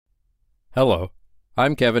Hello,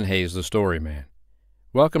 I'm Kevin Hayes, the Story Man.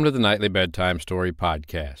 Welcome to the Nightly Bedtime Story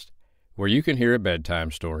Podcast, where you can hear a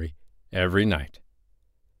bedtime story every night.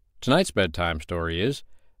 Tonight's bedtime story is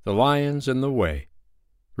The Lions in the Way,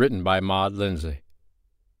 written by Maud Lindsay.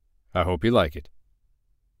 I hope you like it.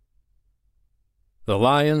 The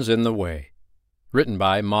Lions in the Way, written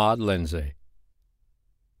by Maud Lindsay.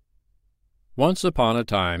 Once upon a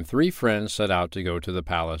time, 3 friends set out to go to the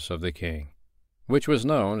palace of the king, which was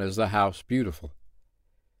known as the House Beautiful.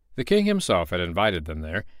 The king himself had invited them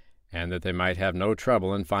there, and that they might have no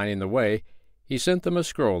trouble in finding the way, he sent them a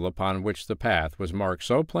scroll upon which the path was marked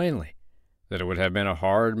so plainly that it would have been a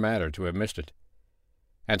hard matter to have missed it.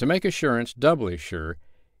 And to make assurance doubly sure,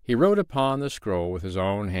 he wrote upon the scroll with his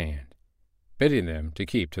own hand, bidding them to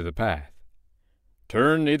keep to the path.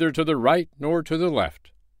 "Turn neither to the right nor to the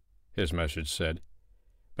left," his message said,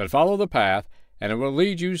 "but follow the path, and it will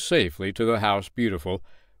lead you safely to the House Beautiful,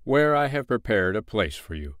 where I have prepared a place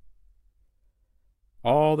for you."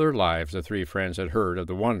 All their lives the 3 friends had heard of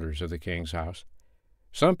the wonders of the king's house.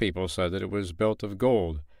 Some people said that it was built of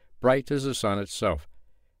gold, bright as the sun itself,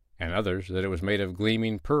 and others that it was made of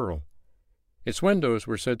gleaming pearl. Its windows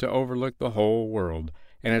were said to overlook the whole world,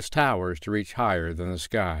 and its towers to reach higher than the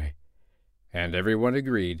sky. And everyone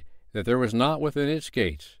agreed that there was not within its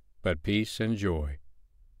gates but peace and joy.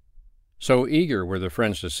 So eager were the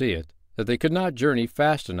friends to see it that they could not journey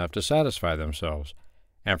fast enough to satisfy themselves,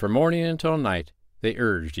 and from morning until night they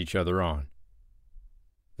urged each other on.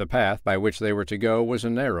 The path by which they were to go was a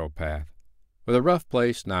narrow path, with a rough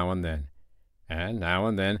place now and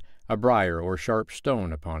then a briar or sharp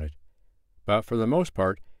stone upon it, but for the most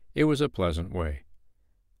part it was a pleasant way.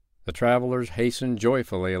 The travelers hastened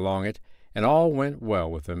joyfully along it, and all went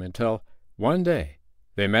well with them until, one day,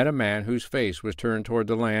 they met a man whose face was turned toward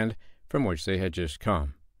the land from which they had just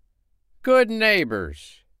come. "Good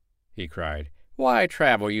neighbors," he cried, "why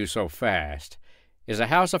travel you so fast? Is a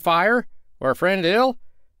house afire, or a friend ill,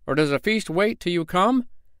 or does a feast wait till you come?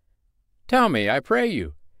 Tell me, I pray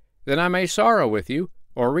you, that I may sorrow with you,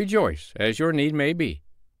 or rejoice, as your need may be."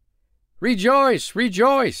 "Rejoice,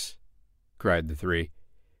 rejoice," cried the 3,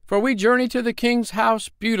 "for we journey to the king's house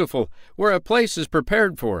beautiful, where a place is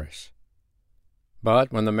prepared for us."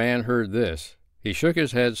 But when the man heard this, he shook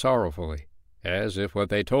his head sorrowfully, as if what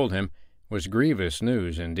they told him was grievous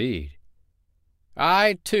news indeed.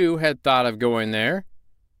 "I, too, had thought of going there,"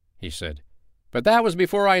 he said, "but that was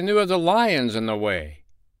before I knew of the lions in the way."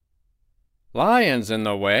 "Lions in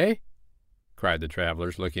the way?" cried the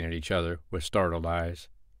travelers, looking at each other with startled eyes.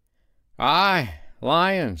 "Aye,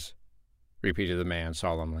 lions," repeated the man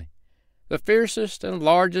solemnly, "the fiercest and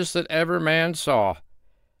largest that ever man saw.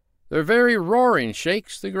 Their very roaring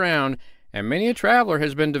shakes the ground, and many a traveler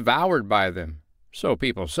has been devoured by them, so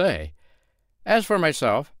people say. As for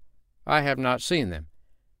myself, I have not seen them.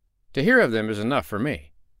 To hear of them is enough for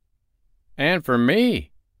me." "And for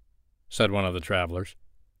me," said one of the travelers,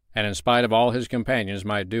 and in spite of all his companions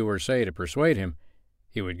might do or say to persuade him,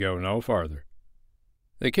 he would go no farther.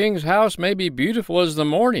 "The king's house may be beautiful as the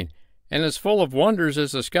morning, and as full of wonders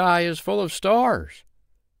as the sky is full of stars.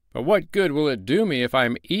 But what good will it do me if I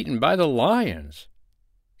am eaten by the lions?"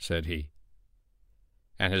 said he.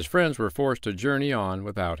 And his friends were forced to journey on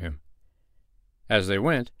without him. As they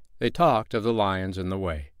went, they talked of the lions in the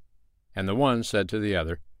way, and the one said to the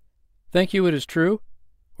other, "Think you it is true,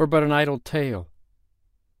 or but an idle tale?"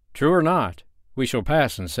 "True or not, we shall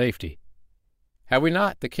pass in safety." "Have we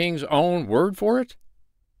not the king's own word for it?"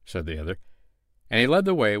 said the other, and he led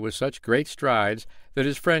the way with such great strides that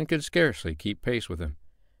his friend could scarcely keep pace with him.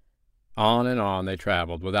 On and on they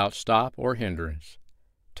traveled without stop or hindrance,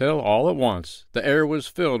 till all at once the air was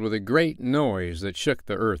filled with a great noise that shook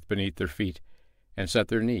the earth beneath their feet and set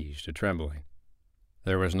their knees to trembling.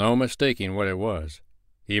 There was no mistaking what it was.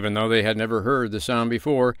 Even though they had never heard the sound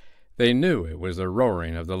before, they knew it was the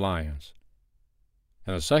roaring of the lions.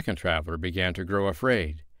 And the second traveler began to grow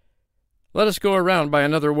afraid. "Let us go around by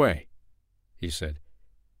another way," he said.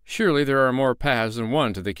 "Surely there are more paths than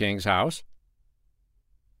one to the king's house."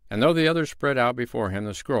 And though the other spread out before him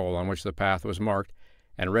the scroll on which the path was marked,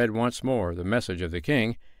 and read once more the message of the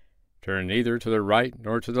king, "Turn neither to the right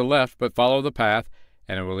nor to the left, but follow the path,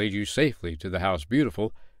 and it will lead you safely to the House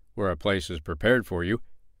Beautiful, where a place is prepared for you,"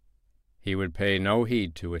 he would pay no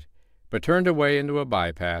heed to it, but turned away into a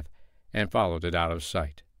bypath and followed it out of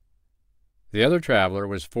sight. The other traveler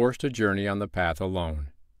was forced to journey on the path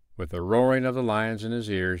alone, with the roaring of the lions in his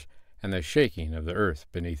ears and the shaking of the earth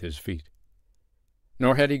beneath his feet.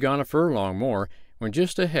 Nor had he gone a furlong more when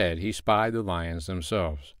just ahead he spied the lions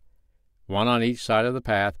themselves. One on each side of the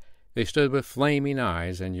path, they stood with flaming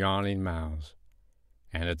eyes and yawning mouths.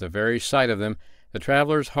 and at the very sight of them the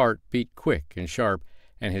traveler's heart beat quick and sharp,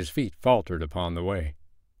 and his feet faltered upon the way.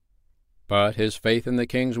 But his faith in the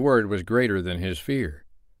king's word was greater than his fear.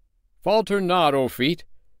 "Falter not, O feet!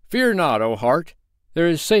 Fear not, O heart! There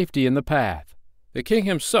is safety in the path. The king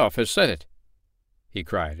himself has said it," he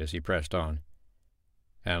cried as he pressed on.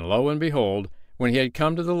 And lo and behold, when he had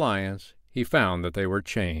come to the lions, he found that they were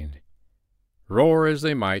chained. Roar as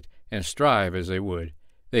they might, and strive as they would,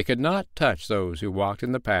 they could not touch those who walked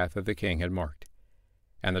in the path that the king had marked,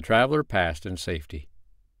 and the traveler passed in safety.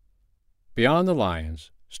 Beyond the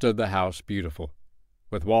lions stood the house beautiful,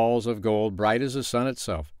 with walls of gold bright as the sun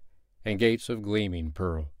itself, and gates of gleaming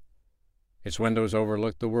pearl. Its windows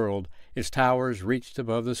overlooked the world, its towers reached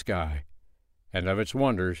above the sky, and of its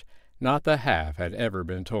wonders not the half had ever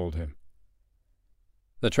been told him.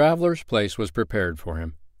 The traveler's place was prepared for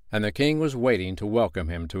him, and the king was waiting to welcome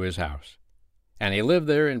him to his house, and he lived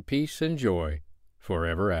there in peace and joy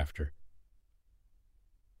forever after.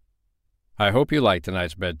 I hope you liked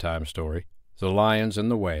tonight's bedtime story, The Lions in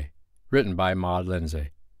the Way, written by Maud Lindsay.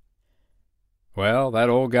 Well, that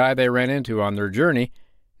old guy they ran into on their journey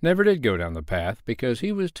never did go down the path because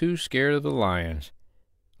he was too scared of the lions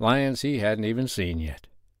he hadn't even seen yet.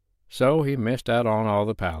 So he missed out on all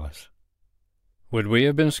the palace. Would we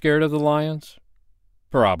have been scared of the lions?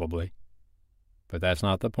 Probably. But that's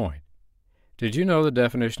not the point. Did you know the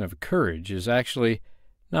definition of courage is actually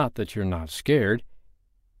not that you're not scared,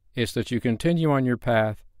 it's that you continue on your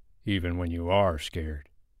path even when you are scared.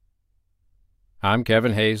 I'm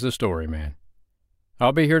Kevin Hayes, the Story Man.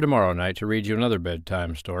 I'll be here tomorrow night to read you another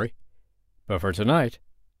bedtime story. But for tonight,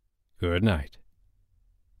 good night.